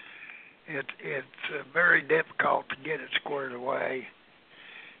 it's very difficult to get it squared away.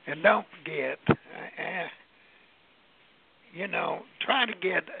 And don't forget, try to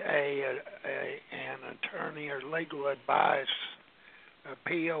get an attorney or legal advice, a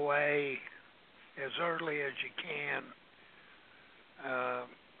POA, as early as you can.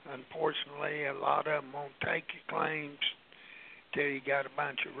 Unfortunately, a lot of them won't take your claims till you got a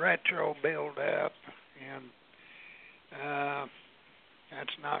bunch of retro build up, and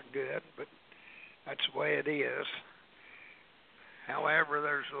that's not good, but that's the way it is. However,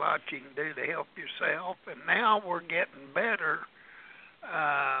 there's a lot you can do to help yourself, and now we're getting better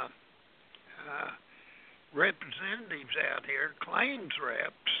representatives out here, claims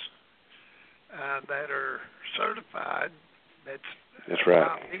reps, that are certified. That's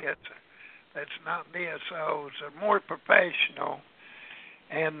right. That's not DSOs. They're more professional,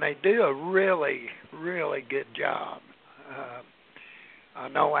 and they do a really, really good job. I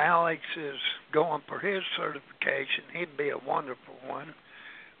know Alex is going for his certification. He'd be a wonderful one.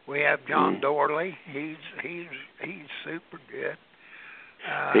 We have John Dorley. He's super good.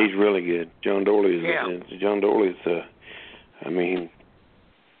 He's really good. John Dorley is. John Dorley is. I mean,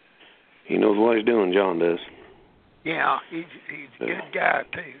 he knows what he's doing. John does. Yeah, he's a good guy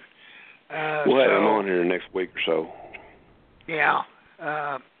too. We'll have him on here next week or so. Yeah.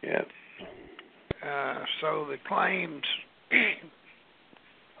 Yeah. So the claims.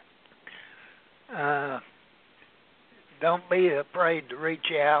 Don't be afraid to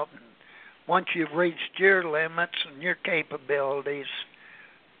reach out. Once you've reached your limits and your capabilities,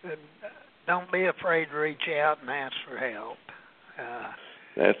 don't be afraid to reach out and ask for help.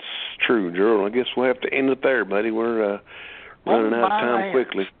 That's true, Gerald. I guess we'll have to end it there, buddy. We're running out of time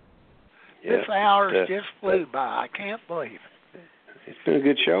quickly. This hour's just flew by. I can't believe it. It's been a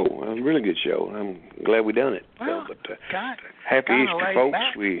good show. A really good show. I'm glad we done it. Well, Happy Easter, folks.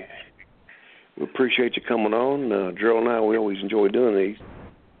 We appreciate you coming on. Gerald and I, we always enjoy doing these.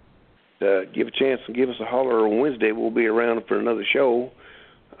 Give a chance and give us a holler on Wednesday. We'll be around for another show,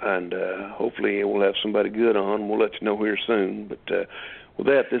 and hopefully we'll have somebody good on. We'll let you know here soon. But with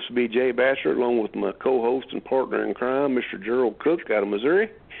that, this will be Jay Basher, along with my co-host and partner in crime, Mr. Gerald Cook out of Missouri.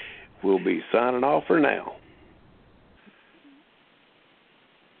 We'll be signing off for now.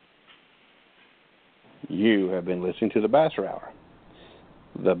 You have been listening to The Basser Hour.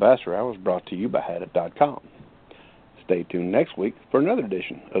 The Basser Hour is brought to you by Hadit.com. Stay tuned next week for another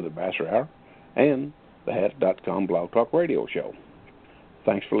edition of The Basser Hour and the Hadit.com Blog Talk Radio Show.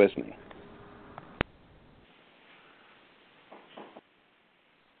 Thanks for listening.